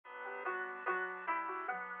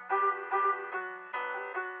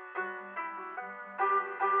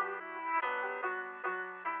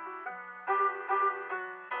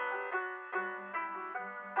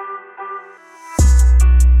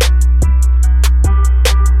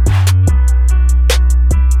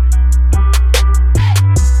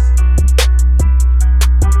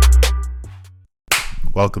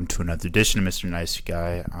Welcome to another edition of Mr. Nice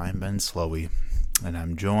Guy. I'm Ben Slowey, and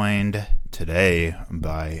I'm joined today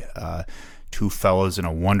by two fellows in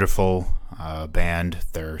a wonderful band.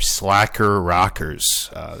 They're Slacker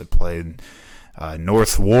Rockers. They play in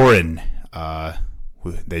North Warren.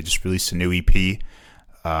 They just released a new EP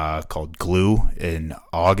called Glue in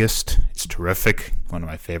August. It's terrific. One of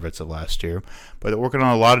my favorites of last year. But they're working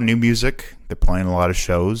on a lot of new music. They're playing a lot of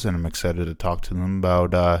shows, and I'm excited to talk to them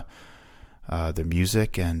about their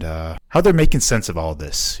music and how they're making sense of all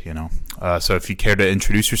this, you know. So if you care to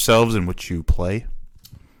introduce yourselves and what you play.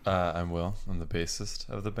 I'm Will. I'm the bassist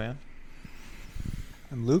of the band.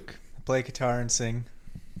 I'm Luke. I play guitar and sing.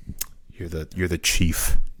 You're the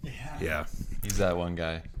chief. Yeah. He's that one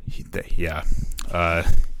guy. Yeah.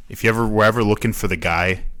 If you were ever looking for the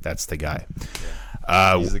guy, that's the guy.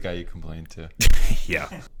 Yeah. He's the guy you complain to. Yeah.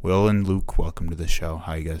 Will and Luke, welcome to the show.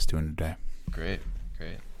 How you guys doing today? Great.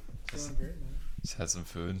 Doing great, man. Just had some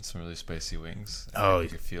food, some really spicy wings. Oh, you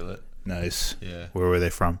could feel it. Nice. Yeah. Where were they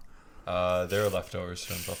from? They were leftovers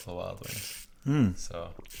from Buffalo Wild Wings.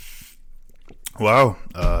 So. Wow.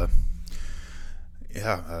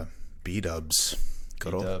 B-dubs.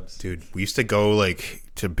 Good old B-dubs. Dude, we used to go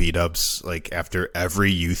to B-dubs after every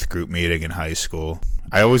youth group meeting in high school.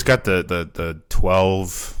 I always got the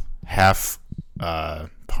 12 half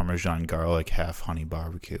Parmesan garlic, half honey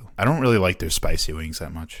barbecue. I don't really like their spicy wings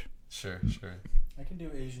that much. Sure. I can do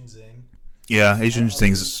Asian zing. Yeah, Asian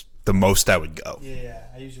things is the most I would go. Yeah.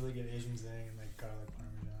 I usually get Asian zing and garlic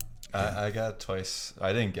parmesan. I got twice.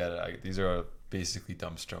 I didn't get it. These are basically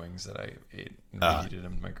dumpster wings that I ate and reheated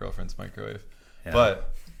in my girlfriend's microwave. Yeah.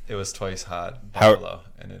 But it was twice hot buffalo,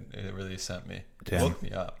 and it really sent me. It woke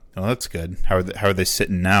me up. Oh, that's good. How are they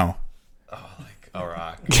sitting now? Oh, like a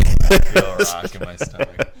rock. I feel a rock in my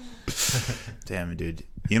stomach. Damn, dude.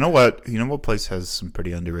 You know what place has some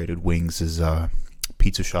pretty underrated wings is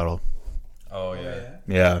Pizza Shuttle. Oh, yeah.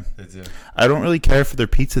 Yeah. They do. I don't really care for their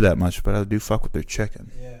pizza that much, but I do fuck with their chicken.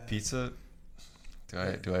 Yeah. Pizza? Do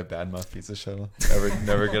I badmouth Pizza Shuttle?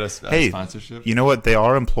 Never get a sponsorship? You know what? They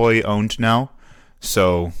are employee owned now,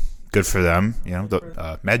 so good for them. You know,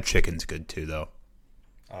 the Med Chicken's good too, though.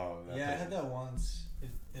 Oh, I had that once.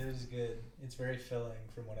 It was good. It's very filling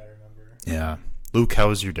from what I remember. Yeah. Luke, how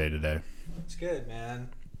was your day today? It's good, man.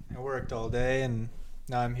 I worked all day and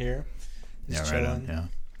now I'm here. Just chilling. Right on.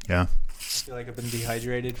 Yeah. I feel like I've been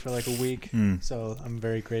dehydrated for a week, so I'm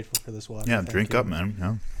very grateful for this water. Yeah, drink up, man.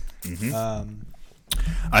 Yeah. Mm-hmm.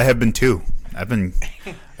 I have been too. I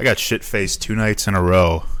got shit faced 2 nights in a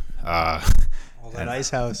row. All that ice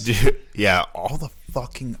house. Dude, yeah, all the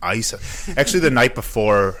fucking ice. Actually, the night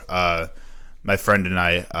before, my friend and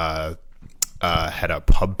I had a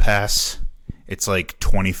pub pass. It's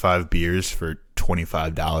 25 beers for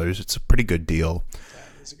 $25. It's a pretty good deal.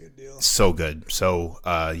 That is a good deal. So good. So,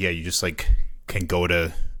 you just can go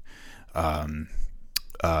to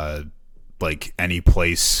any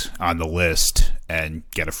place on the list and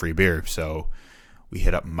get a free beer. So we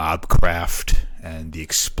hit up Mobcraft and the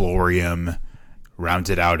Explorium,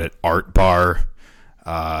 rounded out at Art Bar.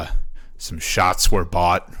 Some shots were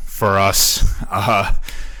bought for us.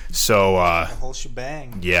 The whole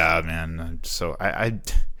shebang. Yeah, man. So I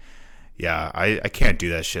can't do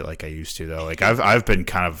that shit like I used to though. I've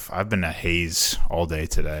been a haze all day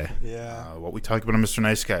today. Yeah. What we talk about on Mr.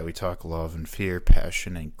 Nice Guy, we talk love and fear,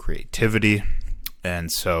 passion and creativity.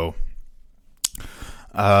 And so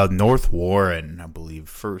North Warren, I believe,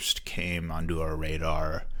 first came onto our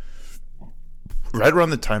radar right around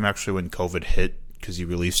the time actually when COVID hit, because you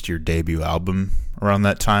released your debut album around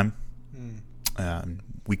that time.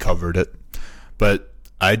 We covered it, but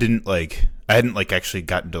I hadn't actually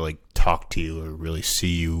gotten to talk to you or really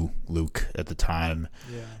see you, Luke, at the time.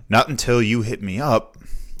 Yeah. Not until you hit me up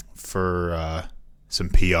for some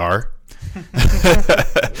PR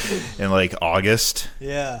in August.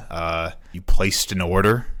 Yeah. You placed an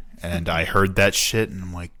order, and I heard that shit, and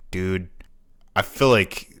I'm like, dude, I feel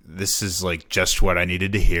like this is just what I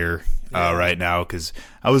needed to hear right now, because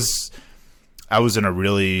I was in a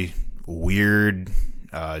really weird,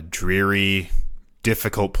 dreary,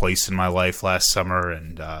 difficult place in my life last summer,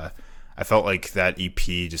 and I felt like that EP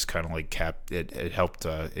just kind of it helped,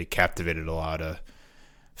 it captivated a lot of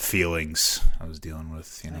feelings I was dealing with,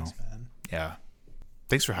 Thanks, man. Yeah.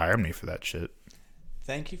 Thanks for hiring me for that shit.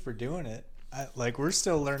 Thank you for doing it. We're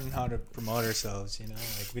still learning how to promote ourselves,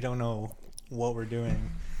 we don't know what we're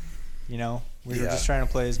doing, we're just trying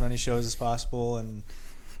to play as many shows as possible and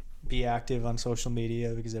be active on social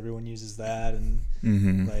media because everyone uses that, and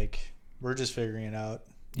we're just figuring it out.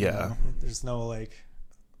 Yeah. There's no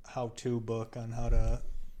how-to book on how to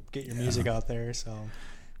get your music out there, so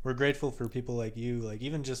we're grateful for people like you, like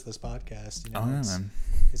even just this podcast. You know, man.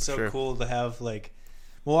 It's so Sure. cool to have like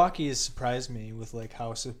Milwaukee has surprised me with like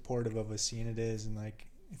how supportive of a scene it is, and like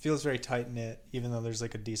it feels very tight knit, even though there's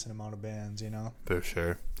like a decent amount of bands. You know, For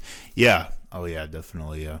sure. Yeah. Oh yeah,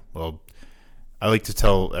 definitely. Yeah. Well, I like to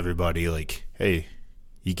tell everybody like, hey,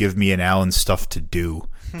 you give me and Alan stuff to do.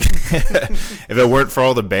 If it weren't for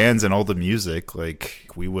all the bands and all the music, like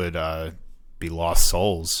we would be lost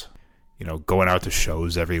souls. You know, going out to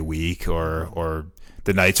shows every week, or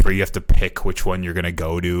the nights where you have to pick which one you're gonna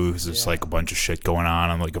go to. There's just like a bunch of shit going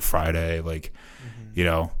on like a Friday. Like, you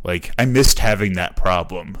know, like I missed having that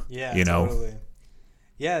problem. Yeah, you know. Totally.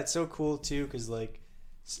 Yeah, it's so cool too, because like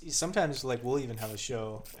sometimes like we'll even have a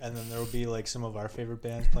show, and then there will be like some of our favorite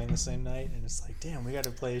bands playing the same night, and it's like, damn, we got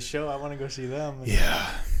to play a show. I want to go see them. And, Yeah.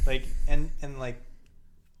 like and like,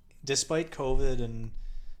 despite COVID and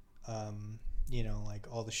you know, like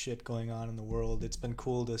all the shit going on in the world, it's been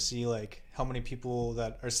cool to see like how many people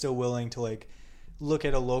that are still willing to like look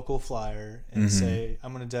at a local flyer and say,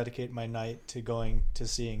 I'm going to dedicate my night to going to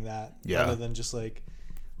seeing that, rather than just like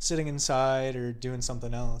sitting inside or doing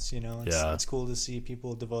something else. You know, it's cool to see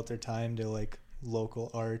people devote their time to like local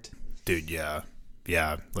art. Dude, yeah.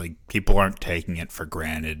 Like people aren't taking it for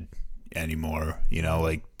granted anymore. You know,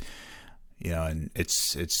 like, you know, and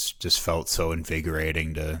it's just felt so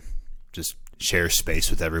invigorating to just share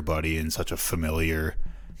space with everybody in such a familiar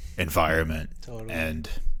environment. Totally. And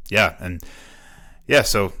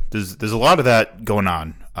so there's a lot of that going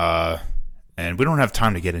on. And we don't have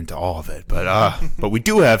time to get into all of it, but we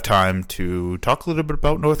do have time to talk a little bit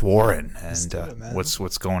about North Warren and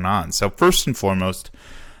what's going on. So first and foremost,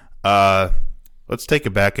 let's take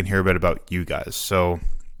it back and hear a bit about you guys. So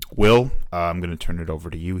Will, I'm going to turn it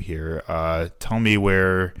over to you here. Tell me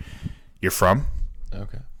where you're from.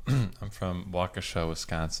 Okay. I'm from Waukesha,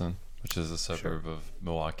 Wisconsin, which is a suburb of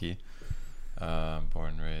Milwaukee. Born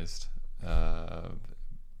and raised.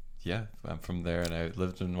 Yeah, I'm from there, and I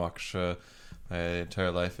lived in Waukesha my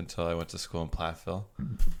entire life until I went to school in Platteville.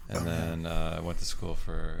 And then I went to school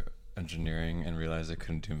for engineering and realized I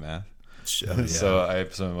couldn't do math. So I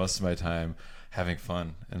spent most of my time having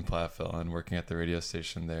fun in Platteville and working at the radio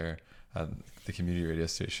station there, the community radio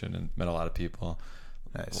station, and met a lot of people.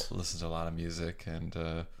 Nice. Listened to a lot of music,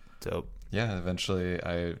 and Dope. yeah, eventually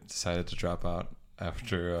I decided to drop out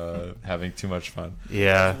after having too much fun.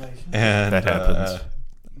 Yeah, And that happens.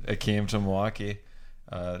 I came to Milwaukee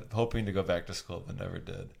hoping to go back to school, but never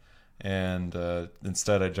did. And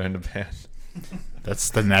instead I joined a band.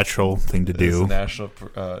 That's the natural thing to do. Natural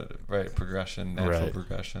progression.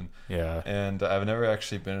 Yeah. And I've never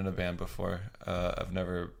actually been in a band before. I've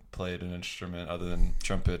never played an instrument other than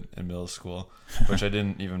trumpet in middle school, which I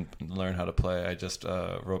didn't even learn how to play. I just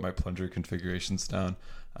wrote my plunger configurations down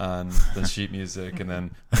on the sheet music, and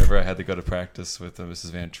then whenever I had to go to practice with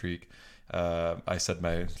Mrs. Van Treek, I said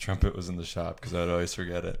my trumpet was in the shop because I would always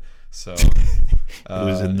forget it. So It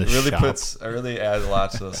was in the really shop. I really add a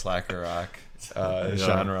lot to the slacker rock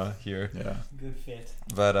genre here. Yeah. Good fit.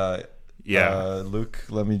 But Yeah. Luke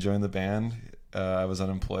let me join the band. I was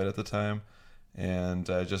unemployed at the time, and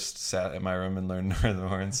I just sat in my room and learned North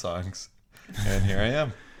Warren songs, and here I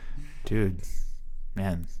am. Dude,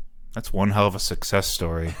 man, that's one hell of a success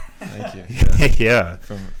story. Thank you. Yeah.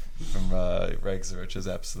 From rags to riches,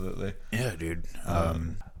 absolutely. Yeah, dude.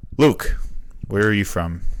 Luke, where are you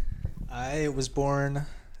from? I was born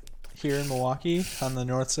here in Milwaukee on the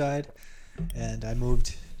north side, and I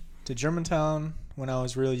moved to Germantown when I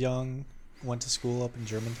was real young. Went to school up in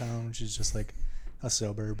Germantown, which is just like a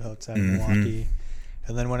suburb outside of Milwaukee.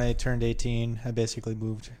 And then when I turned 18, I basically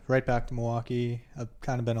moved right back to Milwaukee. I've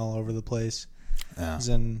kind of been all over the place. Yeah. I was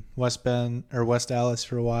in West Bend or West Dallas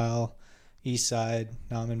for a while, East Side.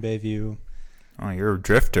 Now I'm in Bayview. Oh, you're a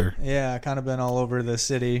drifter. Yeah, I kind of been all over the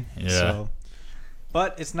city. Yeah. So.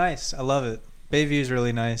 But it's nice. I love it. Bayview is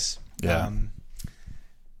really nice. Yeah.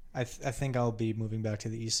 I think I'll be moving back to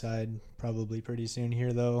the East Side probably pretty soon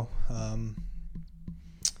here, though.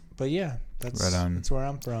 But yeah, that's Right on. that's where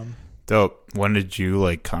I'm from. Dope. When did you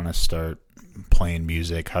like kind of start playing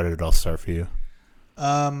music? How did it all start for you?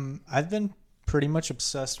 I've been pretty much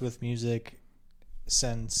obsessed with music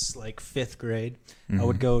since like 5th grade. I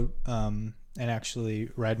would go and actually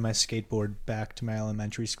ride my skateboard back to my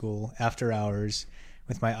elementary school after hours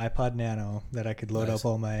with my iPod Nano that I could load up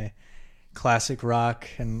all my classic rock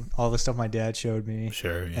and all the stuff my dad showed me.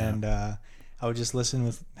 Sure, yeah. And I would just listen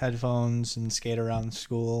with headphones and skate around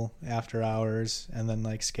school after hours, and then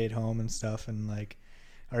like skate home and stuff. And like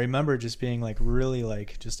I remember just being like really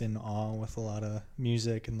like just in awe with a lot of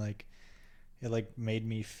music, and like it like made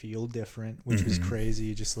me feel different, which was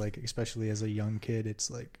crazy. Just like, especially as a young kid,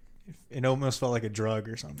 it's like it almost felt like a drug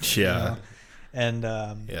or something. Yeah. And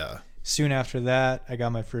soon after that, I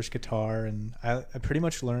got my first guitar, and I pretty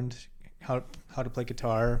much learned how to play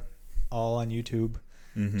guitar all on YouTube.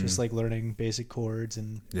 Just like learning basic chords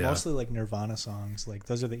and mostly like Nirvana songs. Like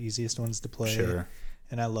those are the easiest ones to play. Sure.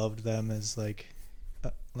 And I loved them as like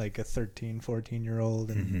a 13,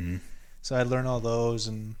 14-year-old. And so I'd learn all those,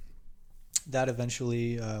 and that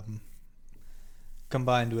eventually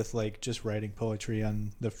combined with like just writing poetry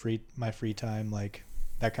on my free time, like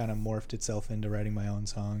that kind of morphed itself into writing my own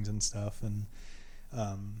songs and stuff. And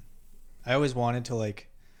I always wanted to like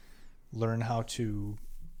learn how to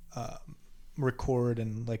record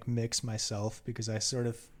and like mix myself, because I sort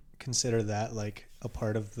of consider that like a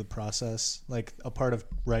part of the process, like a part of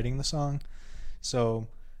writing the song. So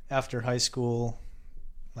after high school,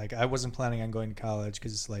 like I wasn't planning on going to college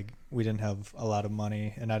because like we didn't have a lot of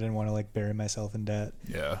money, and I didn't want to like bury myself in debt.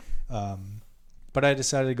 Yeah. But I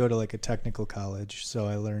decided to go to like a technical college, so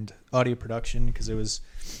I learned audio production because it was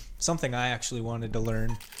something I actually wanted to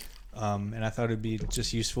learn, and I thought it'd be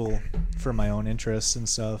just useful for my own interests and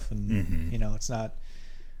stuff. And you know, it's not.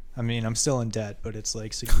 I mean, I'm still in debt, but it's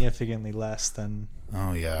like significantly less than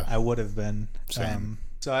I would have been. Same.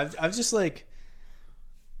 So I've just like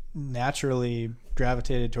naturally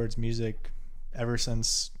gravitated towards music ever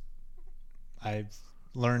since I've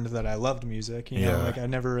learned that I loved music. You know, like I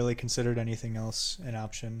never really considered anything else an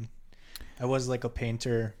option. I was like a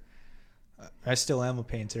painter. I still am a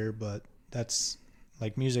painter, but that's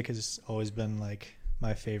like music has always been like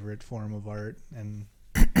my favorite form of art, and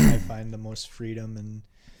I find the most freedom and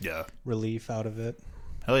relief out of it.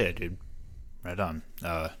 Hell yeah, dude. Right on.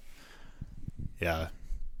 Yeah,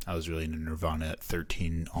 I was really into Nirvana at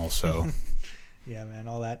 13 also. Yeah, man,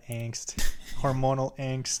 all that angst, hormonal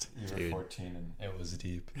angst. You were 14 and it was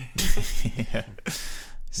deep. Yeah.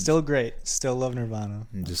 Still great. Still love Nirvana.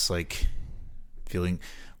 And just like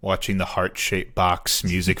watching the heart-shaped box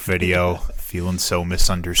music video, feeling so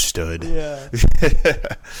misunderstood. Yeah.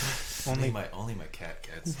 only my cat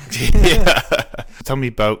gets. Yeah. Tell me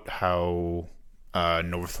about how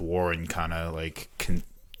North Warren kind of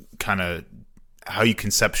how you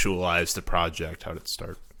conceptualized the project. How did it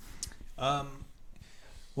start?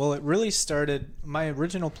 Well, it really started. My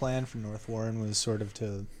original plan for North Warren was sort of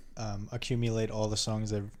to accumulate all the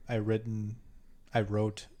songs I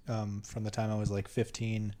wrote from the time I was like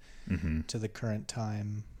 15 to the current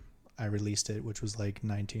time I released it, which was like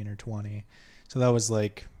 19 or 20. So that was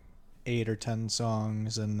like 8 or 10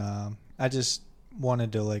 songs, and I just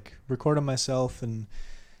wanted to like record them myself and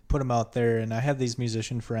put them out there. And I had these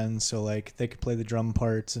musician friends, so like they could play the drum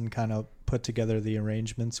parts and kind of put together the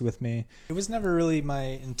arrangements with me. It was never really my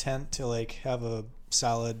intent to like have a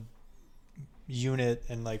solid unit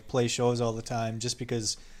and like play shows all the time, just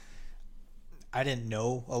because I didn't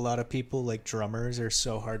know a lot of people. Like drummers are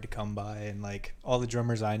so hard to come by, and like all the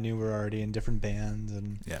drummers I knew were already in different bands.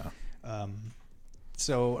 And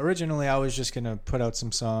so originally I was just gonna put out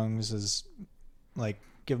some songs as like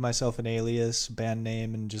give myself an alias, band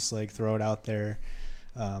name, and just like throw it out there,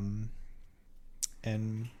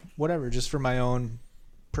 and whatever, just for my own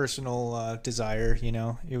personal desire. You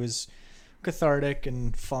know, it was cathartic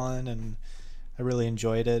and fun, and I really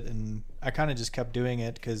enjoyed it. And I kind of just kept doing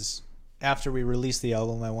it because after we released the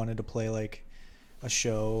album, I wanted to play like a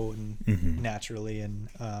show, and naturally, and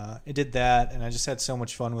it did that, and I just had so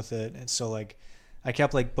much fun with it. And so like I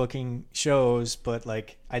kept like booking shows, but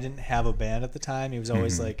like I didn't have a band at the time. It was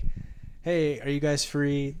always like, hey, are you guys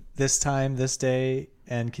free this time, this day?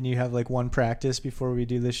 And can you have like one practice before we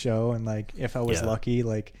do this show? And like, if I was lucky,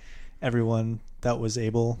 like everyone that was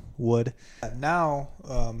able would. Now,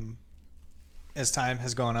 as time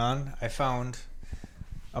has gone on, I found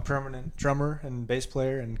a permanent drummer and bass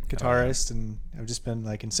player and guitarist, and I've just been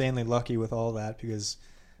like insanely lucky with all that, because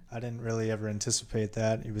I didn't really ever anticipate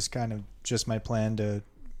that. It was kind of just my plan to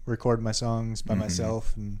record my songs by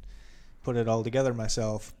myself and put it all together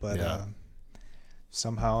myself. But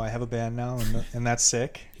somehow I have a band now, and that's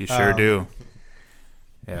sick. You sure do.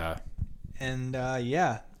 Yeah. And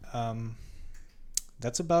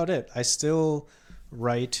that's about it. I still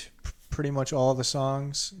write pretty much all the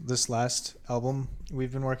songs. This last album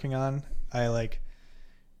we've been working on, I like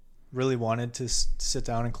really wanted to sit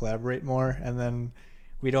down and collaborate more, and then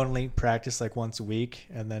we'd only practice like once a week,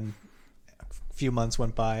 and then a few months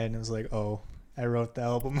went by and it was like, oh, I wrote the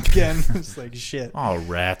album again. It's like, shit. Oh,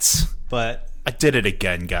 rats. But I did it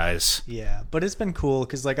again, guys. Yeah, but it's been cool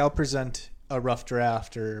because like I'll present a rough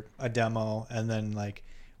draft or a demo, and then like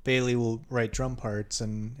Bailey will write drum parts,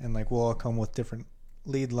 and like we'll all come with different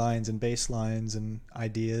lead lines and bass lines and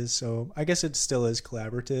ideas. So I guess it still is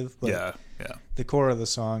collaborative, but yeah. the core of the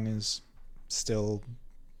song is still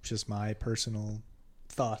just my personal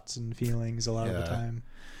thoughts and feelings a lot of the time.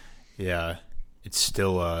 Yeah. It's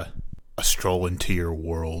still a stroll into your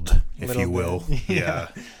world, if you will. Yeah.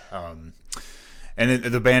 And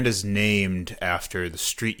the band is named after the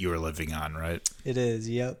street you were living on, right? It is,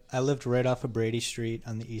 yep. I lived right off of Brady Street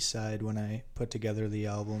on the east side when I put together the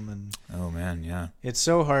album. And oh, man, yeah. it's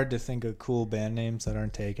so hard to think of cool band names that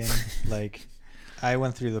aren't taken. Like, I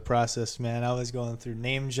went through the process, man. I was going through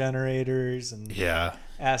name generators and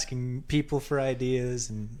asking people for ideas,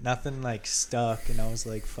 and nothing, like, stuck. And I was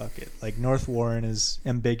like, fuck it. Like, North Warren is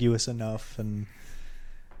ambiguous enough, and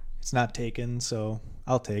it's not taken, so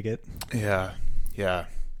I'll take it. Yeah. Yeah,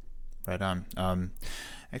 right on.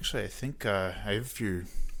 Actually, I think I have you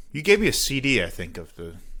gave me a CD, I think, of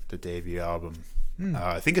the debut album.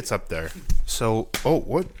 I think it's up there. So,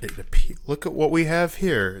 look at what we have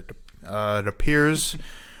here. It appears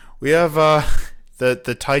we have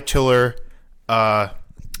the titular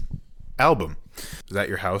album. Is that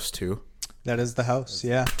your house too? That is the house.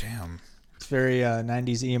 Yeah. Damn. It's very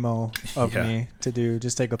 90s emo of me to do.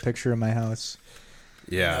 Just take a picture of my house.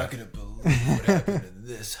 Yeah. I'm not gonna believe what happened in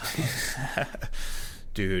this house.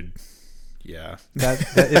 Dude. Yeah. That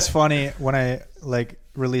it's funny when I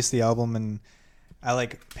released the album, and I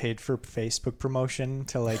paid for Facebook promotion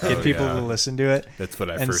to get people to listen to it. That's what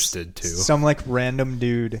I first did too. Some random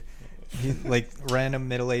dude, random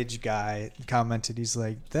middle-aged guy commented. He's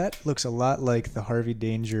like, "That looks a lot like the Harvey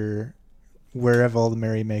Danger Where Have All the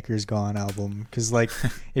Merrymakers Gone album." Because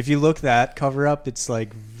if you look that cover up, it's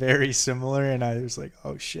very similar. And I was like,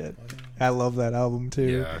 oh shit, I love that album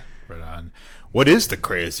too. Yeah, right on. What is the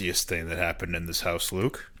craziest thing that happened in this house,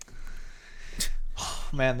 Luke?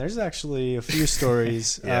 Man, there's actually a few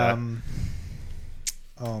stories. Yeah.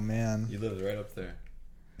 Oh man, You lived right up there,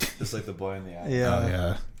 just like the boy in the attic. yeah. Oh,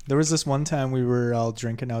 yeah. There was this one time we were all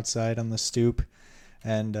drinking outside on the stoop,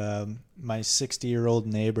 and my 60-year-old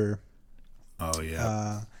neighbor, Oh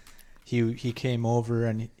yeah. he came over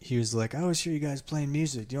and he was like, "I always hear you guys playing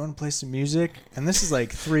music. Do you want to play some music?" And this is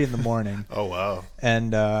 3 a.m. Oh wow.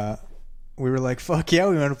 And we were like, "Fuck yeah,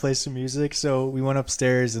 we want to play some music." So we went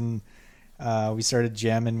upstairs and we started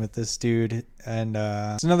jamming with this dude. And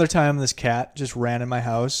it's another time this cat just ran in my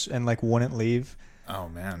house and wouldn't leave. Oh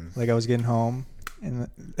man. I was getting home and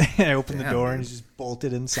I opened the door and he just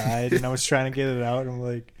bolted inside, and I was trying to get it out. And I'm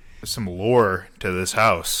like, There's some lore to this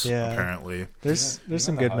house, Yeah. apparently. there's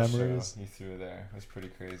some Even good the house memories. show you threw there was pretty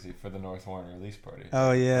crazy for the North Warren release party.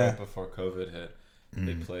 Oh yeah. Right before COVID hit,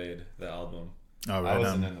 they played the album. Oh, I right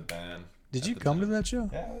wasn't on. in the band. Did at you the come to time. that show?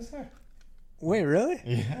 Yeah, I was there. Wait, really?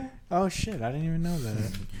 Yeah. Oh shit, I didn't even know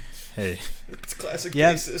that. Hey, It's classic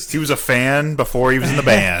Yeah. bassist. he was a fan before he was in the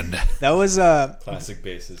band. That was Classic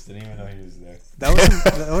bassist. Didn't even know he was there.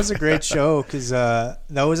 that was a great show because that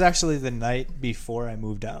was actually the night before I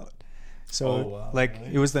moved out. So Oh, wow.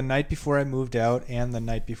 Really? it was the night before I moved out and the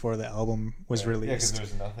night before the album was Right. Yeah, because released.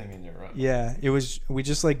 there's nothing in your room. Yeah, it was. We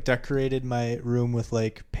just decorated my room with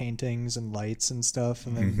paintings and lights and stuff,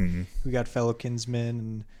 and then Mhm. we got fellow Kinsmen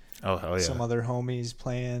and Oh hell yeah. some other homies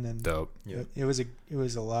playing, and Dope. Yeah. it was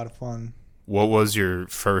a lot of fun. What was your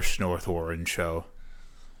first North Warren show?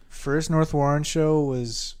 First North Warren show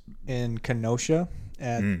was in Kenosha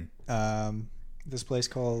at Mm. this place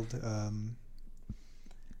called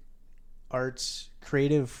Arts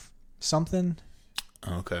Creative something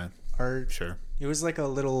Okay, art. sure. It was a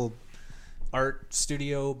little art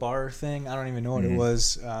studio bar thing. I don't even know what it Mhm.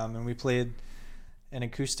 was. And we played an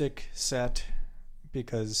acoustic set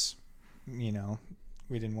because we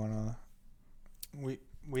didn't want to. We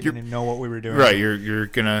didn't even know what we were doing. Right, you're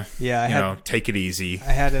gonna Yeah, take it easy.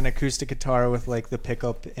 I had an acoustic guitar with the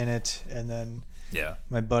pickup in it, and then Yeah.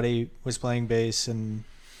 my buddy was playing bass and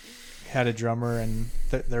had a drummer, and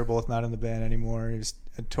they're both not in the band anymore. It was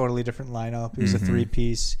a totally different lineup. It was Mhm. a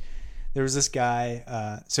 3-piece. There was this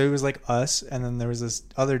guy, so it was us, and then there was this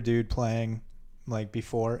other dude playing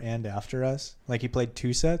before and after us. He played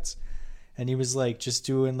 2 sets, and he was just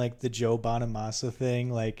doing the Joe Bonamassa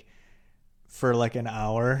thing for an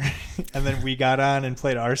hour. And then we got on and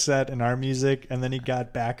played our set and our music, and then he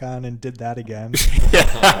got back on and did that again.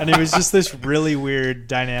 And it was just this really weird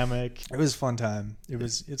dynamic. It was a fun time.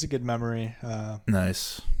 It's a good memory.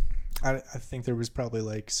 Nice. I think there was probably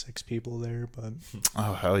 6 people there, but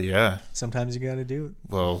Oh hell yeah. sometimes you got to do it.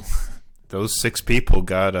 Well, those 6 people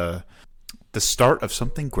got the start of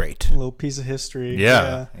something great. A little piece of history.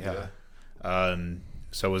 Yeah. Yeah.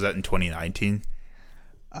 So was that in 2019?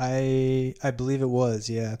 I believe it was,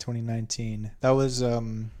 2019. That was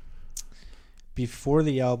before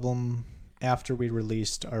the album, after we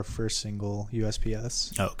released our first single,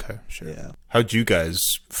 USPS. Okay, sure. Yeah. How'd you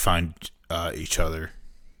guys find each other?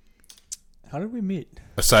 How did we meet?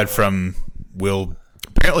 Aside from Will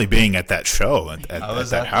apparently being at that show at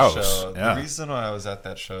that house. The show. Yeah. The reason why I was at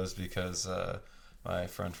that show is because my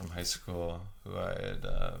friend from high school, who I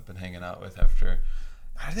had been hanging out with after,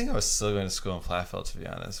 I think I was still going to school in Platteville, to be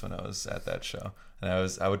honest, when I was at that show. And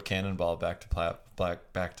I would cannonball back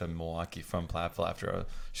to Milwaukee from Platteville after a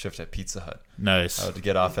shift at Pizza Hut. Nice. I would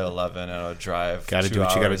get off at 11 and I would drive. Gotta 2 do what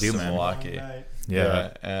you gotta hours do, to man. Milwaukee.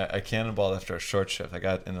 Yeah. I cannonballed after a short shift. I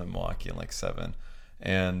got into Milwaukee in like 7,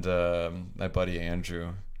 and my buddy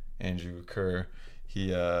Andrew Kerr,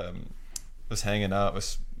 he was hanging out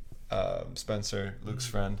with Spencer, Luke's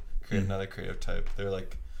friend, another creative type. They're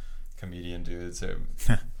like comedian dudes. They're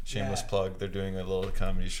shameless plug. They're doing a little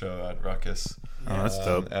comedy show at Ruckus. Oh, that's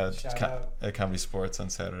dope. At Comedy Sports on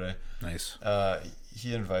Saturday. Nice.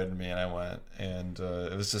 He invited me and I went, and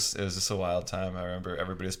it was just a wild time. I remember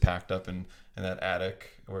everybody was packed up in that attic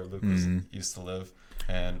where Luke used to live,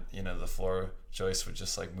 and the floor joist would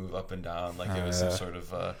just like move up and down like it was some sort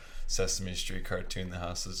of Sesame Street cartoon. The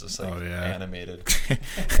house is just like animated.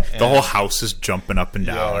 The whole house is jumping up and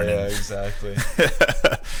down. Yeah, exactly.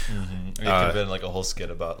 It could have been like a whole skit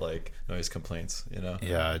about like noise complaints,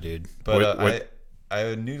 Yeah, dude. But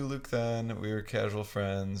I knew Luke then. We were casual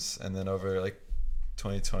friends, and then over like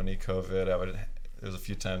 2020 COVID, there was a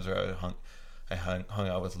few times where I hung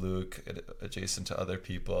out with Luke adjacent to other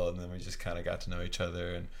people, and then we just kind of got to know each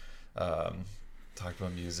other and talked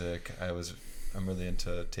about music. I'm really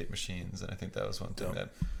into tape machines, and I think that was one thing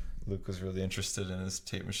that Luke was really interested in, is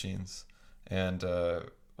tape machines. And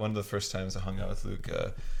one of the first times I hung out with Luke,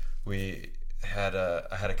 I had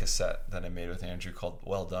a cassette that I made with Andrew called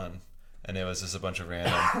Well Done, and it was just a bunch of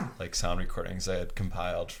random like sound recordings I had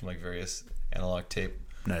compiled from like various analog tape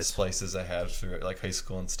splices I had through like high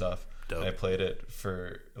school and stuff. And I played it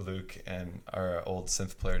for Luke and our old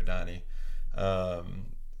synth player Donnie, and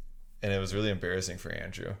it was really embarrassing for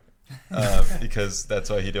Andrew. Because that's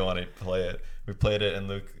why he didn't want to play it. We played it, and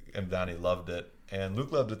Luke and Donnie loved it, and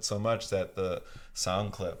Luke loved it so much that the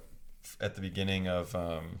sound clip at the beginning of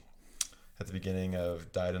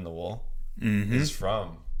Dyed in the Wool is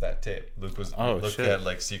from that tape. Luke had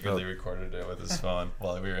like secretly recorded it with his phone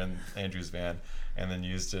while we were in Andrew's van, and then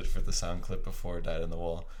used it for the sound clip before Dyed in the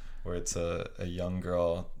Wool, where it's a young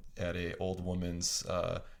girl at a old woman's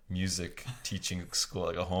music teaching school,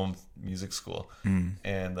 like a home music school,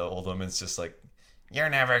 and the old woman's just like, "You're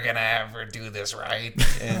never gonna ever do this right,"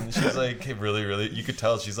 and she's like really, you could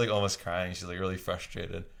tell she's like almost crying. She's like really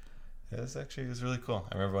frustrated. It was really cool.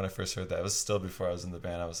 I remember when I first heard that. It was still before I was in the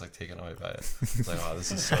band. I was like taken away by it. It's like, wow,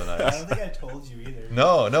 this is so nice. I don't think I told you either.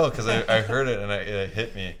 No, because I heard it and it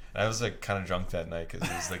hit me. And I was like kind of drunk that night because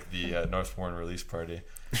it was like the North Warren release party,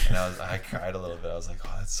 and I cried a little bit. I was like,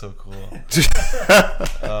 oh, that's so cool.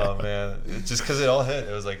 Oh man, just because it all hit.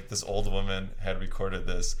 It was like this old woman had recorded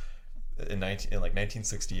this in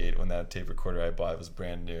 1968 when that tape recorder I bought was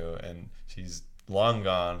brand new, and she's long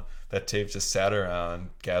gone. That tape just sat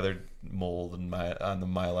around, gathered mold on the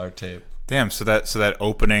Mylar tape. Damn. So that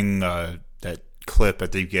opening that clip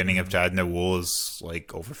at the beginning of Dyed in the Wool is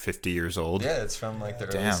like over 50 years old. Yeah, it's from like the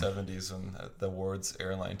early 70s when the Ward's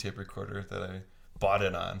Airline tape recorder that I bought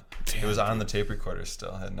it on. It was on the tape recorder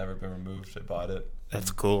still. It had never been removed. I bought it.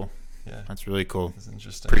 That's cool. Yeah, that's really cool. It's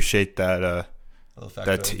interesting. Appreciate that.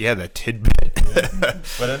 That tidbit. Yeah.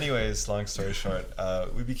 But anyways, long story short,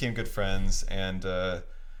 we became good friends, and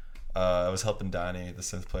I was helping Donnie, the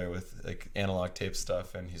synth player, with like analog tape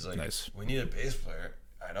stuff, and he's like, nice. We need a bass player.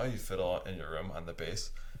 I know you fiddle in your room on the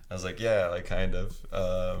bass. I was like, yeah, like kind of.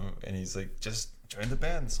 And he's like, just join the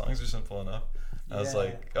band. The songs are simple enough. And I was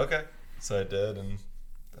like, okay. So I did, and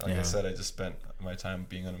like I said, I just spent my time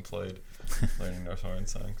being unemployed, learning North Warren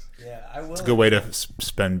songs. Yeah, I will. It's a good way to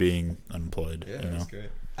spend being unemployed. Yeah, that's great.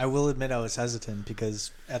 I will admit I was hesitant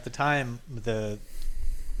because at the time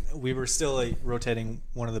we were still like rotating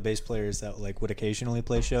one of the bass players that like would occasionally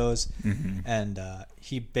play shows, and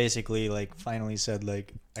he basically like finally said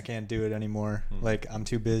like, I can't do it anymore. Like, I'm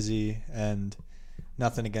too busy, and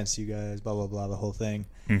nothing against you guys, blah blah blah, the whole thing.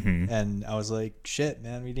 And I was like, shit,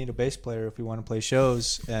 man, we need a bass player if we want to play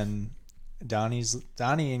shows. And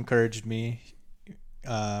Donnie encouraged me.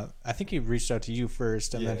 I think he reached out to you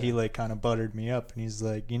first, and then he like kind of buttered me up, and he's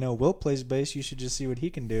like, Will plays bass, you should just see what he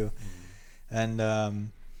can do. And I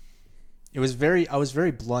was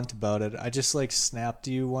very blunt about it. I just like snapped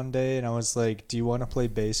you one day, and I was like, do you want to play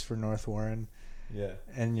bass for North Warren? Yeah.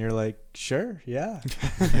 And you're like, sure, yeah.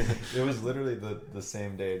 It was literally the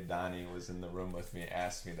same day Donnie was in the room with me,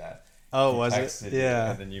 asked me that. Oh, was it? Texted Yeah.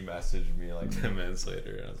 you, and then you messaged me like 10 minutes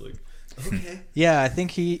later, and I was like, okay. Yeah, I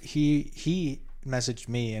think he messaged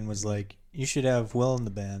me and was like, "You should have Will in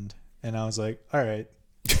the band," and I was like, "All right."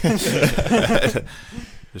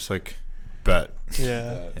 Just like, bet.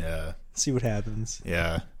 Yeah. Yeah. See what happens.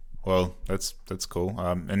 Yeah. Well, that's cool.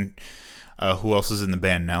 And who else is in the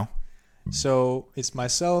band now? So it's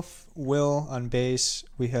myself, Will on bass.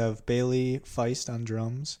 We have Bailey Feist on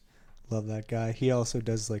drums. Love that guy. He also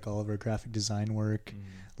does like all of our graphic design work,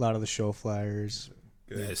 a lot of the show flyers.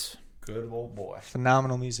 Good. Nice. Good old boy.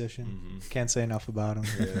 Phenomenal musician. Can't say enough about him.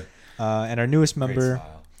 Yeah. And our newest member,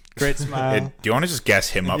 great smile. Hey, do you want to just gas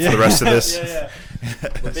him up for the rest of this? Yeah.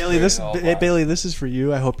 Bailey, this is for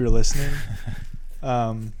you. I hope you're listening.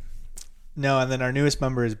 No, and then our newest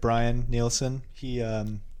member is Brian Nielsen.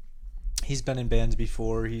 He's been in bands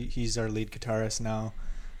before. He's our lead guitarist now.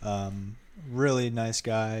 Really nice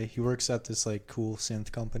guy. He works at this like cool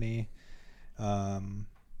synth company.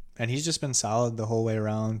 And he's just been solid the whole way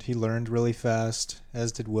around. He learned really fast,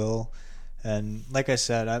 as did Will. And like I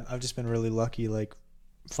said, I've just been really lucky, like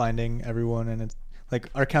finding everyone, and it's like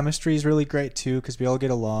our chemistry is really great too because we all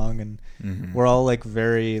get along, and we're all like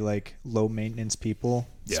very like low maintenance people.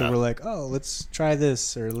 Yeah. So we're like, oh, let's try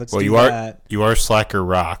this or let's do you that. You are slacker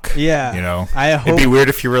rock. Yeah, you know. I hope it'd be weird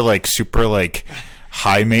if you were like super like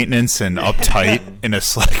high maintenance and uptight in a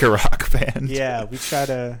slacker rock band. Yeah, we try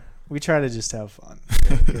to just have fun.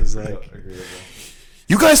 Cause, like,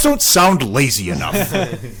 you guys don't sound lazy enough.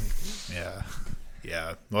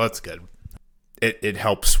 Yeah. Well, that's good. It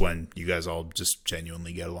helps when you guys all just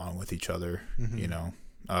genuinely get along with each other. You know.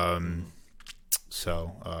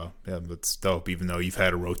 So yeah, that's dope. Even though you've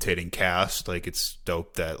had a rotating cast, like it's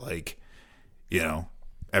dope that like, you know,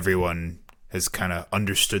 everyone has kind of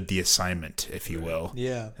understood the assignment, if you will.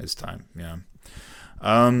 Yeah. As time. Yeah.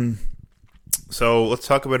 So let's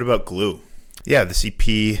talk a bit about Glue. Yeah, this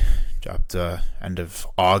EP dropped end of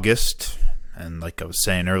August, and like I was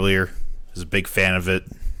saying earlier, I was a big fan of it.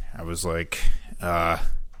 I was like, you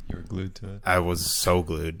were glued to it. I was so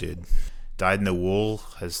glued, dude. Dyed in the Wool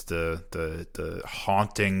has the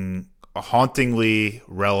hauntingly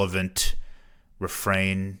relevant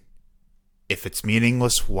refrain. If it's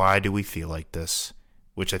meaningless, why do we feel like this?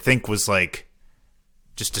 Which I think was like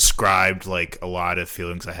just described like a lot of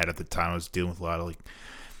feelings I had at the time. I was dealing with a lot of like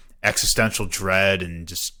existential dread and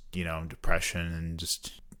just, you know, depression, and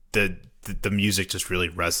just the music just really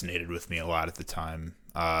resonated with me a lot at the time.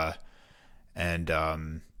 And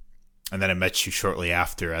then I met you shortly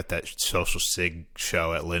after at that Social Sig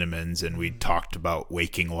show at Linneman's, and we talked about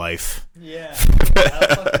Waking Life. Yeah, I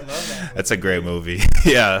fucking love that movie. That's a great movie.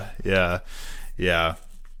 Yeah.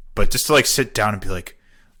 But just to like sit down and be like,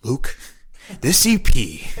 Luke, this EP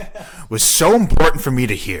was so important for me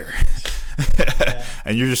to hear.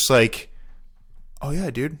 And you're just like, oh yeah,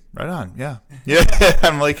 dude, right on. Yeah.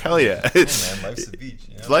 I'm like, hell yeah. Hey man, life's a beach.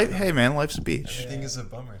 You know? Hey man, life's a beach. Everything is a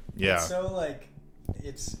bummer. Yeah. It's so like,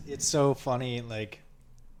 it's so funny. Like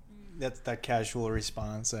that casual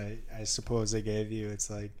response I suppose I gave you. It's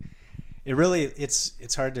like, it really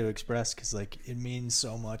it's hard to express because like it means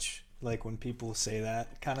so much. Like when people say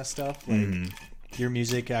that kind of stuff, like your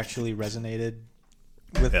music actually resonated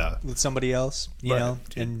with somebody else, you know.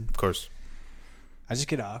 Dude, and of course. I just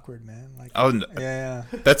get awkward, man. Like, Oh, yeah.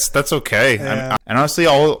 that's okay. Yeah. And honestly,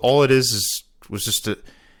 all it was just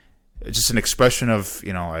an expression of,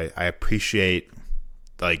 you know, I appreciate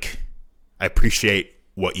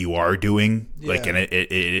what you are doing, like, and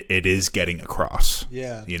it is getting across.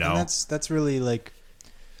 Yeah, you know, and that's really like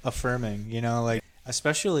affirming, you know, like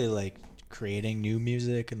especially like creating new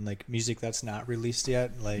music and like music that's not released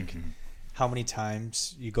yet. Like, how many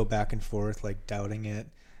times you go back and forth, like doubting it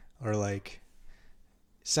or like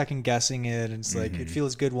second guessing it, and it's like it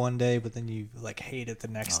feels good one day, but then you like hate it the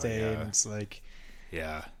next day, and it's like,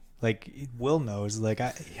 like Will knows like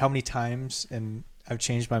how many times and I've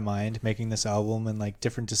changed my mind making this album, and like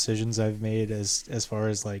different decisions I've made as far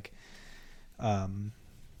as like how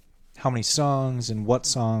many songs and what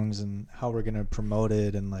songs and how we're gonna promote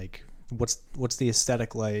it, and like what's the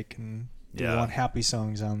aesthetic like, and do we want happy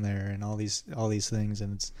songs on there, and all these things.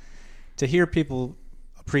 And it's to hear people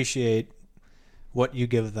appreciate what you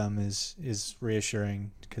give them is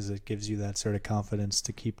reassuring, because it gives you that sort of confidence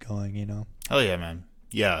to keep going, you know. Hell yeah, man.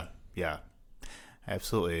 Yeah,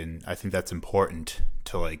 absolutely. And I think that's important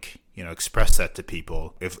to like, you know, express that to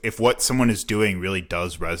people. If what someone is doing really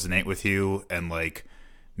does resonate with you and like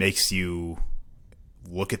makes you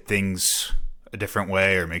look at things a different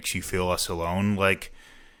way or makes you feel less alone, like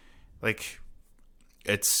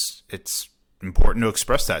it's important to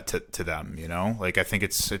express that to them, you know. Like I think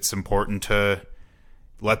it's important to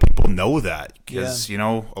let people know that, because you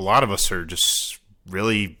know, a lot of us are just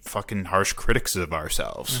really fucking harsh critics of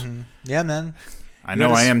ourselves. Yeah, man. I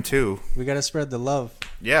know I am too. We got to spread the love.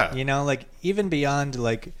 Yeah. You know, like even beyond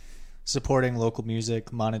like supporting local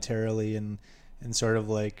music monetarily and sort of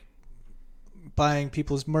like buying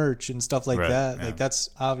people's merch and stuff like that. Yeah. Like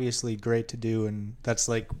that's obviously great to do, and that's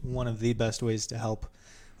like one of the best ways to help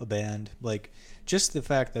a band. Like just the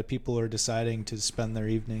fact that people are deciding to spend their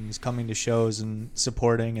evenings coming to shows and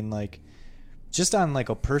supporting, and like just on like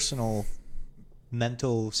a personal,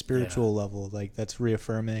 mental, spiritual level, like that's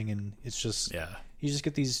reaffirming, and it's just you just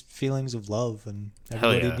get these feelings of love, and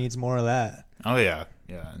everybody needs more of that. Oh yeah,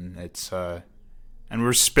 and it's and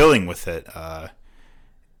we're spilling with it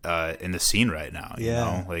in the scene right now. You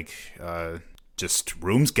know, like just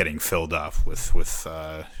rooms getting filled up with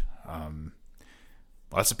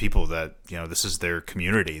lots of people that, you know, this is their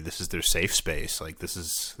community, this is their safe space. Like this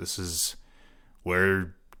is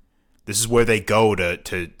where they go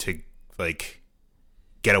to like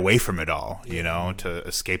get away from it all, you know, to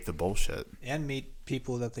escape the bullshit and meet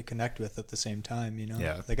people that they connect with at the same time, you know.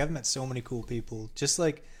 Yeah. Like I've met so many cool people just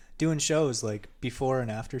like doing shows, like before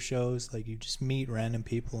and after shows. Like you just meet random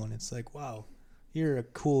people and it's like, wow, you're a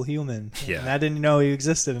cool human. Yeah. And I didn't know you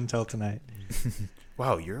existed until tonight.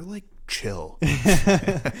 Wow, you're like chill.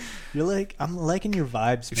 You're like, I'm liking your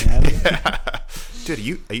vibes, man. Dude,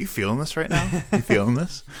 are you feeling this right now? You feeling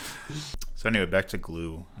this? So anyway, back to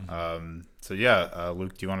Glue.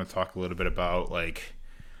 Luke, do you want to talk a little bit about like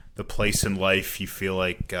the place in life you feel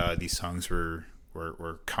like these songs were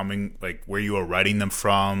coming, like where you were writing them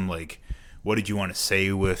from? Like what did you want to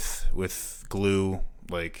say with Glue?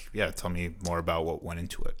 Like, tell me more about what went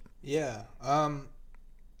into it.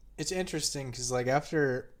 It's interesting because like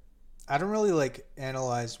after, I don't really like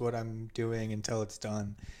analyze what I'm doing until it's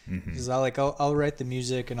done, because I'll write the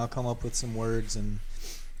music and I'll come up with some words and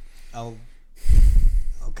I'll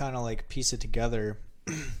kind of like piece it together,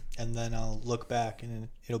 and then I'll look back and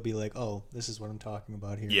it'll be like, oh, this is what I'm talking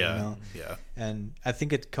about here. Yeah, you know? Yeah. And I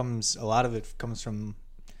think a lot of it comes from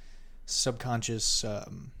subconscious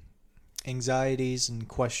anxieties and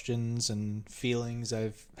questions and feelings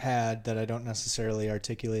I've had that I don't necessarily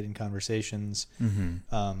articulate in conversations.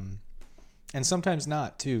 And sometimes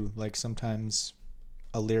not too. Like sometimes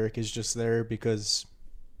a lyric is just there because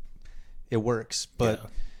it works. But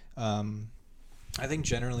I think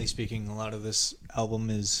generally speaking, a lot of this album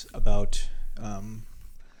is about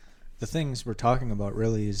the things we're talking about.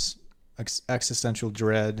 Really is existential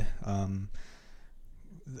dread,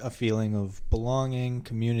 a feeling of belonging,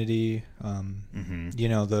 community. You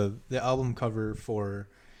know, the album cover for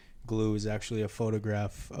Glue is actually a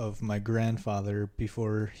photograph of my grandfather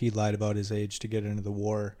before he lied about his age to get into the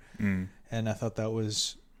war. And I thought that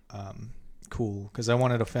was cool because I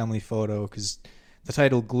wanted a family photo, because the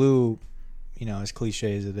title Glue, you know, as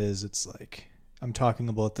cliche as it is, it's like I'm talking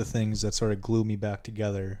about the things that sort of glue me back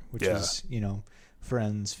together, which is, you know,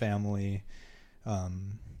 friends, family,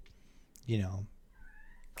 you know,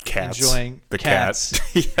 cats, enjoying the cats,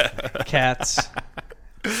 cats,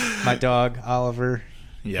 my dog Oliver.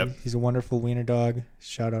 Yep, he's a wonderful wiener dog.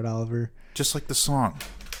 Shout out Oliver. Just like the song.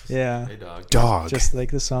 Yeah. Hey, dog. Just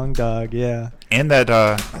like the song Dog. Yeah. And that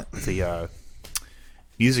the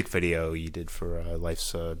music video you did for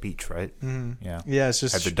Life's Beach, right? Yeah. Yeah. It's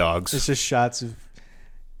just had the dogs. It's just shots of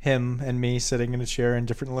him and me sitting in a chair in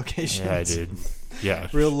different locations. Yeah, dude. Yeah.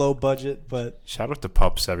 Real low budget, but shout out to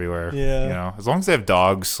pups everywhere. Yeah. You know, as long as they have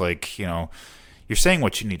dogs, like, you know, you're saying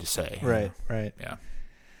what you need to say. Right. Right. Yeah.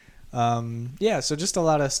 So just a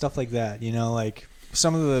lot of stuff like that, you know, like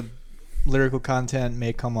some of the lyrical content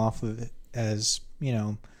may come off of it as, you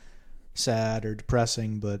know, sad or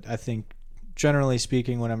depressing, but I think generally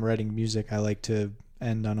speaking, when I'm writing music, I like to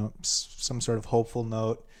end on some sort of hopeful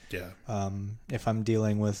note. Yeah. If I'm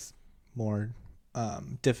dealing with more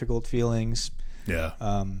difficult feelings. Yeah.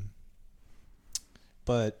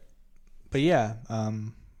 But yeah,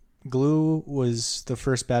 Glue was the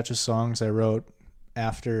first batch of songs I wrote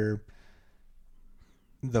after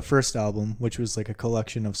the first album, which was like a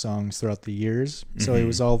collection of songs throughout the years. So it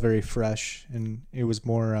was all very fresh, and it was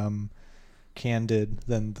more candid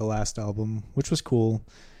than the last album, which was cool.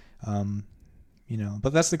 You know,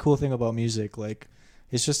 but that's the cool thing about music. Like,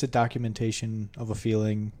 it's just a documentation of a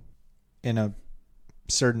feeling in a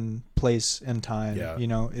certain place and time. Yeah. You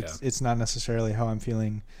know, it's not necessarily how I'm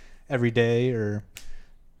feeling every day or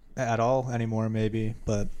at all anymore, maybe,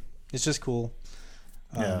 but it's just cool.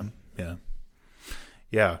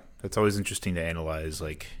 Yeah, it's always interesting to analyze,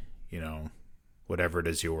 like, you know, whatever it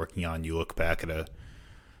is you're working on, you look back at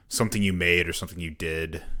something you made or something you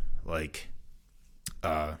did, like,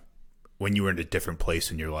 when you were in a different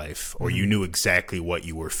place in your life, or you knew exactly what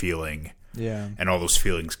you were feeling. Yeah. And all those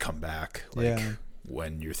feelings come back, like Yeah.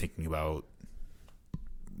 when you're thinking about,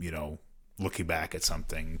 looking back at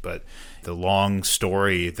something. But the long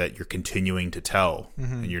story that you're continuing to tell,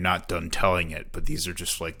 and you're not done telling it, but these are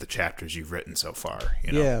just like the chapters you've written so far.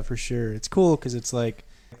 Yeah, for sure. It's cool because it's like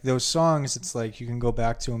those songs, it's like you can go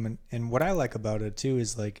back to them. And what I like about it too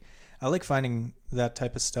is like, I like finding that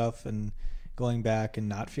type of stuff and going back and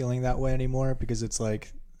not feeling that way anymore, because it's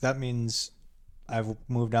like, that means I've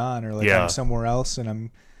moved on, or like I'm somewhere else and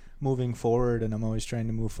I'm moving forward, and I'm always trying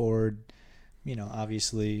to move forward,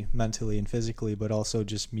 obviously mentally and physically, but also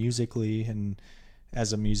just musically and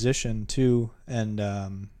as a musician too. And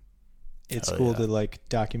it's cool to like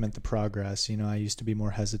document the progress. I used to be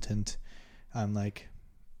more hesitant on like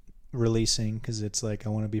releasing, because it's like I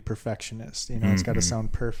want to be perfectionist. It's got to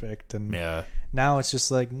sound perfect. And now it's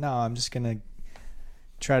just like, no, I'm just gonna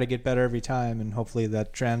try to get better every time, and hopefully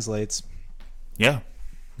that translates. Yeah.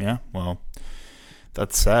 Well,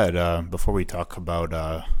 that said, before we talk about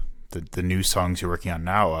the new songs you're working on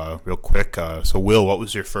now, real quick. So, Will, what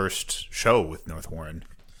was your first show with North Warren?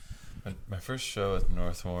 My first show with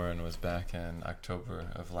North Warren was back in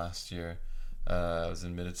October of last year. I was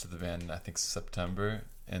admitted to the band in, I think, September,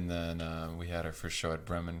 and then we had our first show at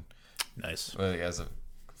Bremen. Nice. As a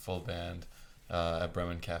full band at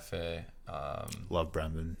Bremen Cafe. Love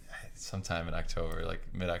Bremen. Sometime in October, like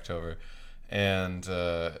mid-October. And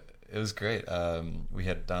it was great. We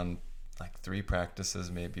had done like 3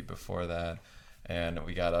 practices maybe before that, and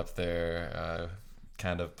we got up there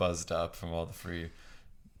kind of buzzed up from all the free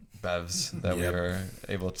bevs that we were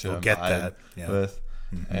able to imbibe with.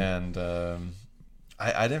 And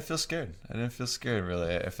I didn't feel scared.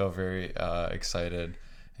 Really. I felt very excited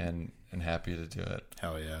and happy to do it.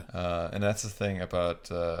 Hell yeah. And that's the thing about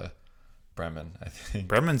Bremen, I think.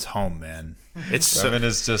 Bremen's home, man. Bremen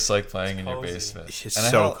is just like playing in your basement. It's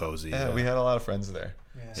so cozy. Yeah, we had a lot of friends there.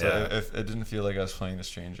 Yeah. So if it didn't feel like I was playing to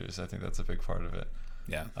strangers, I think that's a big part of it.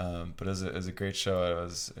 Yeah. But it was a great show.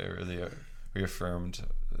 It really reaffirmed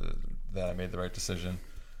that I made the right decision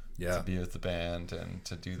to be with the band and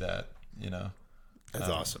to do that, That's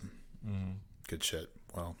awesome. Mm-hmm. Good shit.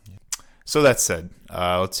 Well, so that said,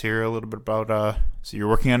 let's hear a little bit about, so you're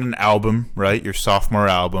working on an album, right? Your sophomore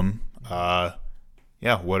album. Tell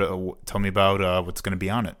me about what's going to be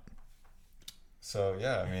on it. So,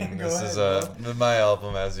 this is my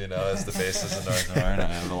album, as you know, as the bassist of North Warren. I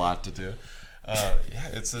have a lot to do.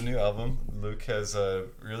 It's a new album. Luke has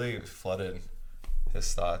really flooded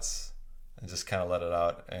his thoughts and just kind of let it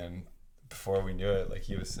out. And before we knew it, like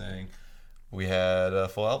he was saying, we had a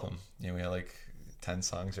full album. We had like 10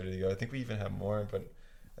 songs ready to go. I think we even have more, but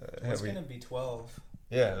it's going to be 12.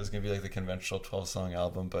 Yeah, it was going to be like the conventional 12-song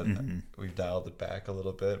album, but we've dialed it back a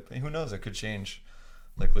little bit. But who knows? It could change.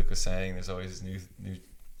 Like Luke was saying, there's always new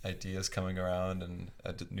ideas coming around and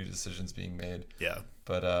new decisions being made. Yeah.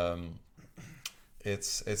 But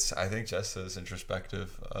it's I think just as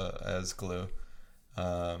introspective as Glue,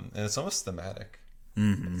 and it's almost thematic.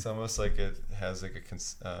 Mm-hmm. It's almost like it has like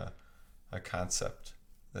a concept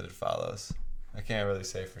that it follows. I can't really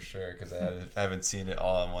say for sure because I haven't seen it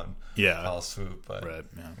all in one all swoop, but it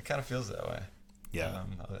kind of feels that way. Yeah.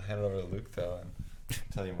 I'll hand it over to Luke though and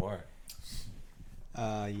tell you more.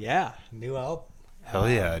 New album. Hell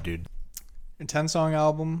yeah, dude. A 10-song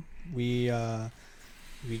album. We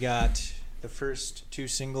got the first 2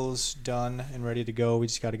 singles done and ready to go. We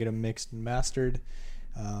just got to get them mixed and mastered.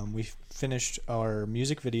 We finished our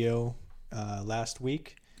music video last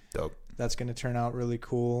week. Dope. That's going to turn out really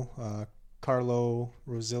cool. Carlo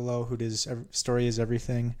Rosillo, who does Story Is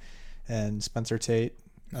Everything, and Spencer Tate,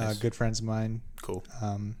 nice. Good friends of mine. Cool.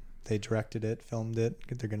 They directed it, filmed it.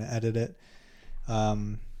 They're going to edit it.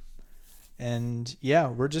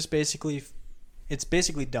 We're just basically, it's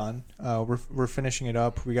basically done. We're finishing it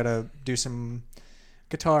up. We got to do some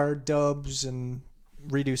guitar dubs and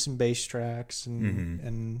redo some bass tracks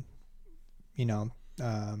and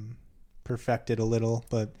perfect it a little,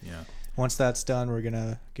 but once that's done, we're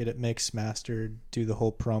gonna get it mixed, mastered, do the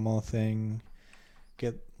whole promo thing,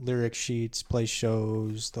 get lyric sheets, play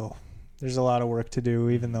shows. There's a lot of work to do,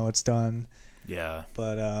 even though it's done. Yeah.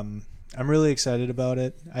 But I'm really excited about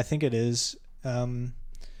it. I think it is a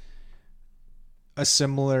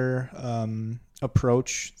similar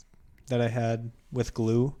approach that I had with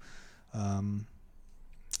Glue,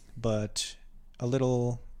 but a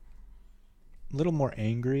little more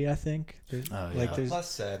angry, I think. There's less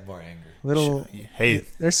sad, more angry.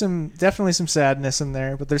 There's definitely some sadness in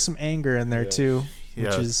there, but there's some anger in there too,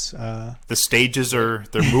 which is the stages they're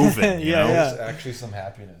moving. Yeah. There's actually some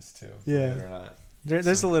happiness too. Yeah, or not.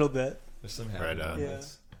 There's a little bit. There's some happy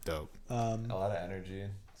moments. Dope. A lot of energy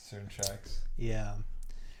in certain tracks. Yeah.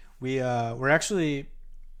 We're actually,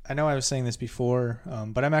 I know I was saying this before,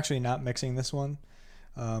 but I'm actually not mixing this one.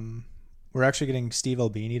 We're actually getting Steve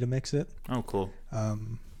Albini to mix it. Oh, cool.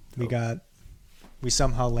 We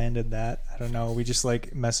somehow landed that. I don't know. We just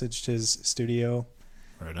like messaged his studio.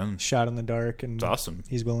 Right on. Shot in the dark, and it's awesome.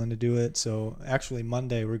 He's willing to do it. So actually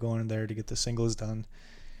Monday we're going there to get the singles done.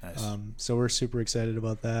 Nice. So we're super excited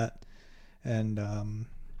about that. And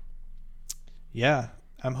yeah,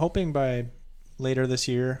 I'm hoping by later this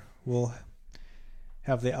year we'll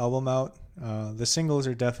have the album out. The singles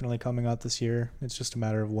are definitely coming out this year. It's just a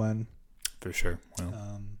matter of when. For sure.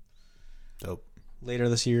 Well, dope. Later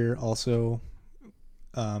this year also,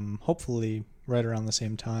 hopefully right around the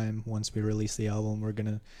same time, once we release the album, we're going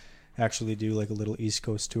to actually do like a little East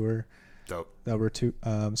Coast tour. Dope. That we're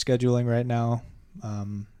scheduling right now.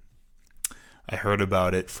 I heard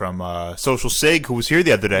about it from Social Sig, who was here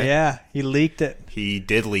the other day. Yeah, he leaked it. He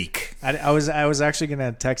did leak. I was actually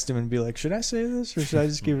gonna text him and be like, should I say this or should I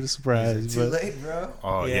just give it a surprise? Too late, bro.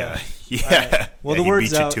 Oh yeah. Right. Well, the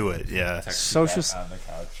word's beat out. You to it. Yeah. Social on the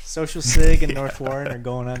couch. Social Sig and North Warren are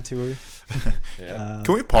going on tour. Yeah.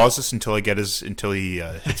 Can we pause this until he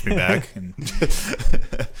hits me back? And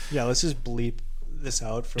yeah, let's just bleep this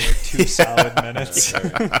out for like 2 solid minutes.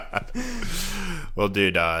 Well,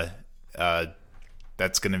 dude,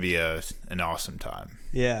 that's gonna be an awesome time.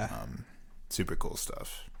 Yeah. Super cool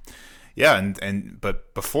stuff. Yeah,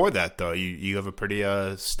 but before that though, you have a pretty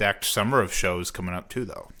stacked summer of shows coming up too,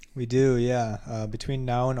 though. We do, yeah. Between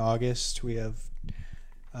now and August, we have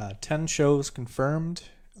 10 shows confirmed,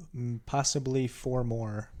 possibly 4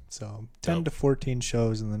 more. So 10 to 14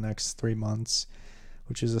 shows in the next 3 months,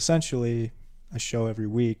 which is essentially a show every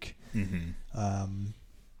week. Mm-hmm.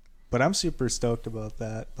 But I'm super stoked about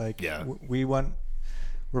that. Like, yeah.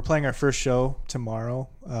 We're playing our first show tomorrow,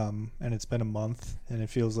 and it's been a month, and it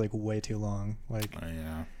feels like way too long. Like,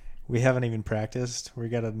 yeah. We haven't even practiced. We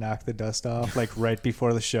got to knock the dust off like right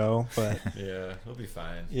before the show. But yeah, it'll be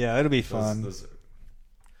fine. Yeah, it'll be fun.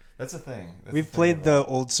 That's the thing. We've played the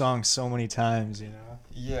old songs so many times, you know.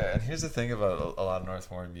 Yeah, and here's the thing about a lot of North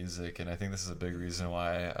Warren music, and I think this is a big reason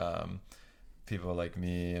why people like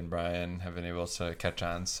me and Brian have been able to catch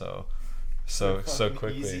on so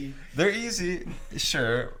quickly. Easy. They're easy,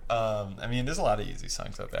 sure. I mean, there's a lot of easy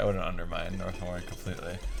songs out there. I wouldn't undermine North Warren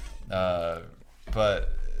completely, but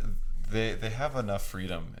they have enough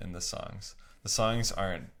freedom in the songs. The songs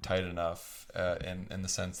aren't tight enough in the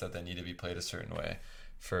sense that they need to be played a certain way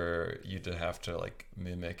for you to have to like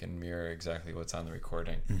mimic and mirror exactly what's on the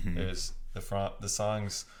recording. Mm-hmm. There's the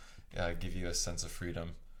songs give you a sense of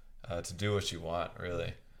freedom to do what you want,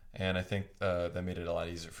 really. And I think that made it a lot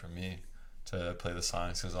easier for me to play the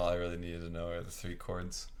songs because all I really needed to know are the 3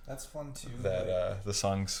 chords. That's fun too. That the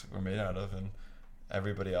songs were made out of, and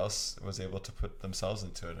everybody else was able to put themselves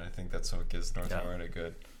into it. And I think that's what gives North Warren a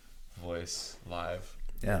good voice live.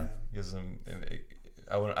 Yeah, gives them.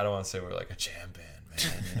 I don't want to say we're like a jam band,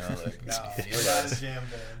 man. You know, like no, we're not a jam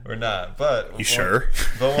band. We're not, but you sure?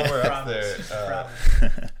 But when we're up there,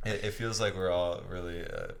 it feels like we're all really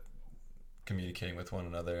communicating with one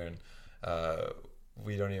another, and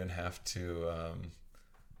we don't even have to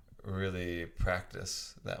really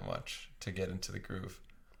practice that much to get into the groove.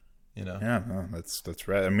 You know? Yeah, no, that's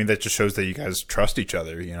right. I mean, that just shows that you guys trust each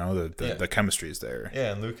other. You know, the chemistry is there.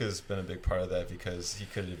 Yeah, and Luke has been a big part of that because he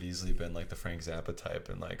could have easily been like the Frank Zappa type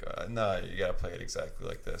and like, no, you gotta play it exactly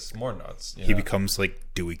like this. More notes. He becomes like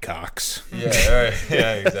Dewey Cox. Yeah, right.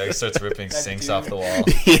 Yeah, exactly. Starts ripping sinks off the wall.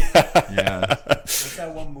 Yeah. What's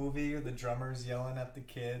that one movie where the drummer's yelling at the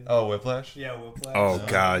kid? Oh, Whiplash? Yeah, Whiplash. Oh,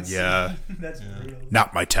 God, yeah. That's brutal.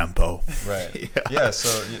 Not my tempo. Right. Yeah,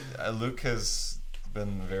 so Luke has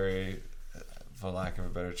been very, for lack of a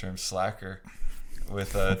better term, slacker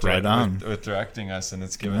with with directing us, and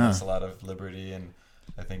it's given us a lot of liberty, and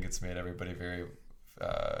I think it's made everybody very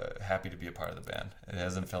happy to be a part of the band. It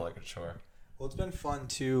hasn't felt like a chore. Well, it's been fun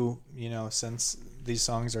too, you know, since these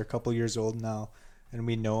songs are a couple years old now, and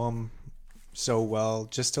we know them so well,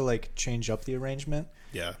 just to like change up the arrangement.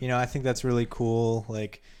 Yeah. You know, I think that's really cool.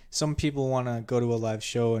 Like, some people want to go to a live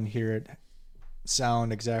show and hear it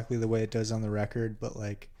sound exactly the way it does on the record, but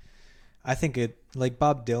like, I think it, like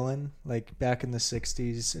Bob Dylan, like back in the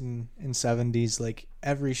 60s and 70s, like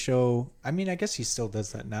every show, I mean, I guess he still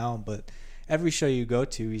does that now, but every show you go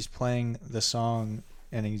to, he's playing the song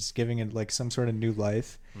and he's giving it like some sort of new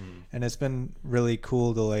life. And it's been really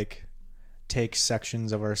cool to like take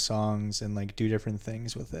sections of our songs and like do different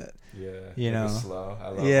things with it. Yeah. You know. Slow. I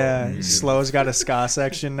love Slow's got a ska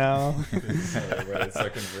section now. Right.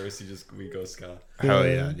 Second verse, we go ska. Hell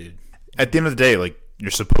yeah, dude. at the end of the day, like, you're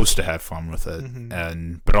supposed to have fun with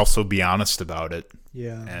it, but also be honest about it.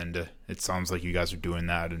 Yeah. And it sounds like you guys are doing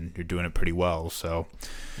that, and you're doing it pretty well. So,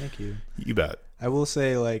 thank you. You bet. I will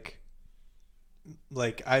say, like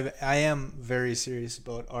I am very serious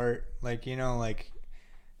about art. Like, you know, like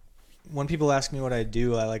when people ask me what I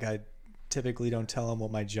do, I typically don't tell them what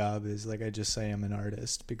my job is. Like, I just say I'm an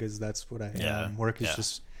artist because that's what I am. Work is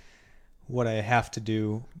just what I have to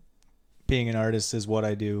do. Being an artist is what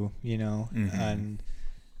I do, you know, and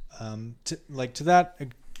to that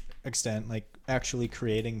extent, like actually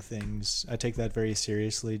creating things, I take that very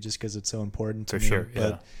seriously just because it's so important to me. Sure, yeah.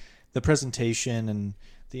 But the presentation and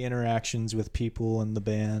the interactions with people and the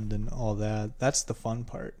band and all that's the fun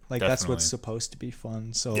part. Like, that's what's supposed to be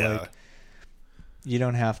fun. So like, you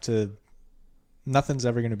don't have to, nothing's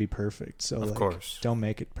ever going to be perfect. So of course, don't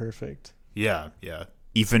make it perfect. Yeah.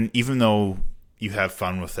 Even though you have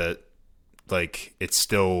fun with it, like, it's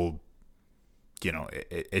still, you know,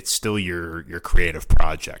 it's still your creative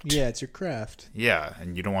project. Yeah, it's your craft. Yeah,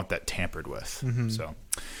 and you don't want that tampered with. So,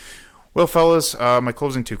 well, fellas, my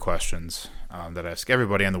closing 2 questions that I ask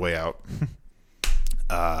everybody on the way out.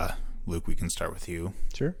 Luke, we can start with you.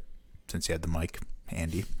 Sure. Since you had the mic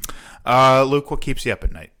handy. Luke, what keeps you up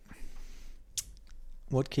at night?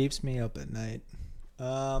 What keeps me up at night?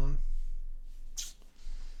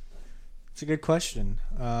 It's a good question.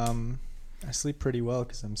 I sleep pretty well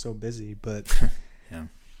because I'm so busy, but yeah.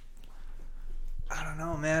 I don't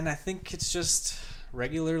know, man. I think it's just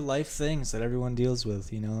regular life things that everyone deals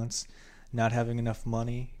with. You know, it's not having enough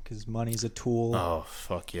money because money's a tool. Oh,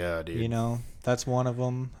 fuck yeah, dude. You know, that's one of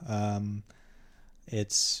them.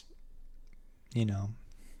 It's, you know,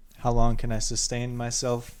 how long can I sustain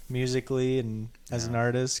myself musically and as an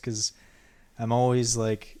artist? Because I'm always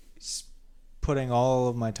like putting all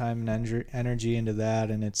of my time and energy into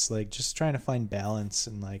that, and it's like just trying to find balance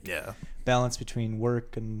and like balance between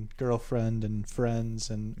work and girlfriend and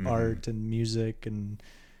friends and art and music and,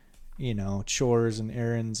 you know, chores and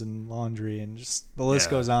errands and laundry and just the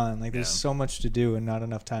list goes on. Like, there's so much to do and not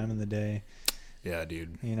enough time in the day. Yeah,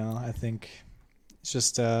 dude. You know, I think it's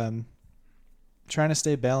just trying to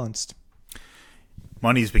stay balanced.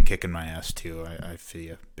 Money's been kicking my ass too. I feel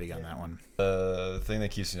you big on that one. The thing that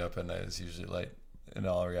keeps me up at night is usually light. In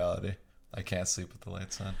all reality, I can't sleep with the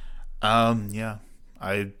lights on. Yeah,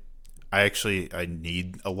 I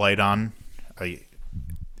need a light on.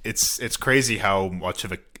 It's crazy how much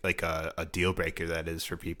of a deal breaker that is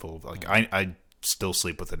for people. Like, I still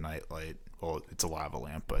sleep with a night light. Well, it's a lava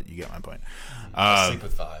lamp, but you get my point. I sleep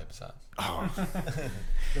with vibes on. Oh.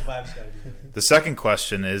 The vibes gotta be there. The second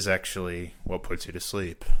question is actually, what puts you to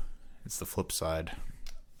sleep? It's the flip side.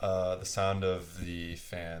 The sound of the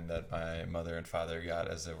fan that my mother and father got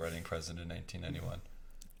as a wedding present in 1991.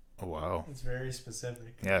 Oh, wow. It's very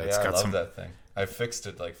specific. Yeah, it's got I love that thing. I fixed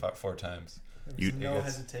it like 4 times. There's no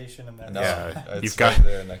hesitation in that. No, you've it's got right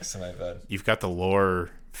there next to my bed. You've got the lore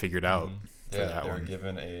figured out. Yeah, they were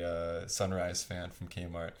given a Sunrise fan from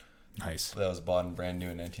Kmart. Nice. That was bought and brand new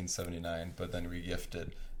in 1979, but then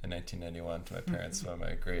regifted in 1991 to my parents by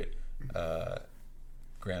my great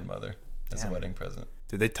grandmother as a wedding present.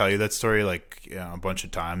 Did they tell you that story like a bunch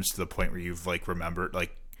of times to the point where you've like remembered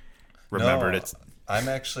it? I'm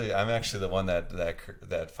actually the one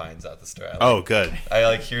that finds out the story. Good. I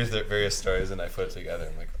like hear the various stories and I put it together.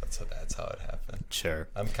 I'm like, so that's how it happened. Sure.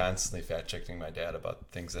 I'm constantly fact checking my dad about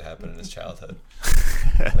things that happened in his childhood.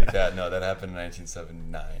 Like that. No, that happened in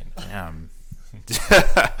 1979.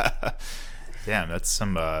 Damn, that's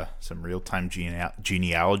some real time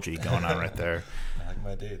genealogy going on right there. I like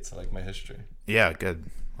my dates. I like my history. Yeah, good.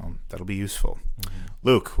 Well, that'll be useful.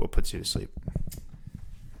 Luke, what puts you to sleep?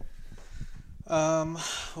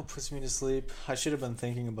 What puts me to sleep? I should have been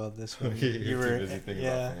thinking about this when you were too busy thinking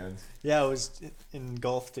about fans. Yeah, I was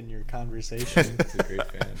engulfed in your conversation. It's a great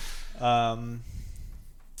fan.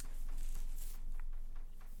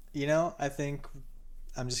 You know, I think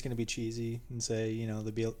I'm just gonna be cheesy and say, you know,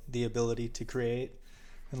 the ability to create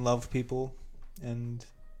and love people and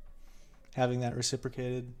having that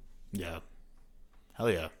reciprocated. Yeah. Hell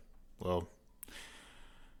yeah. Well,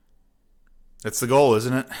 that's the goal,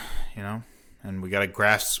 isn't it? You know? And we got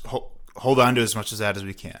to hold on to as much of that as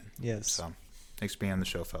we can. Yes. So, thanks for being on the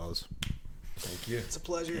show, fellas. Thank you. It's a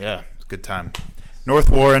pleasure. Yeah, it's a good time.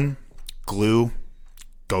 North Warren, Glue,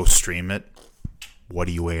 go stream it. What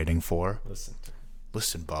are you waiting for?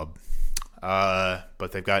 Listen, bub.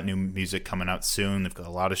 But they've got new music coming out soon. They've got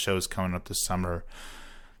a lot of shows coming up this summer.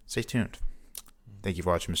 Stay tuned. Thank you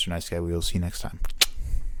for watching, Mr. Nice Guy. We will see you next time.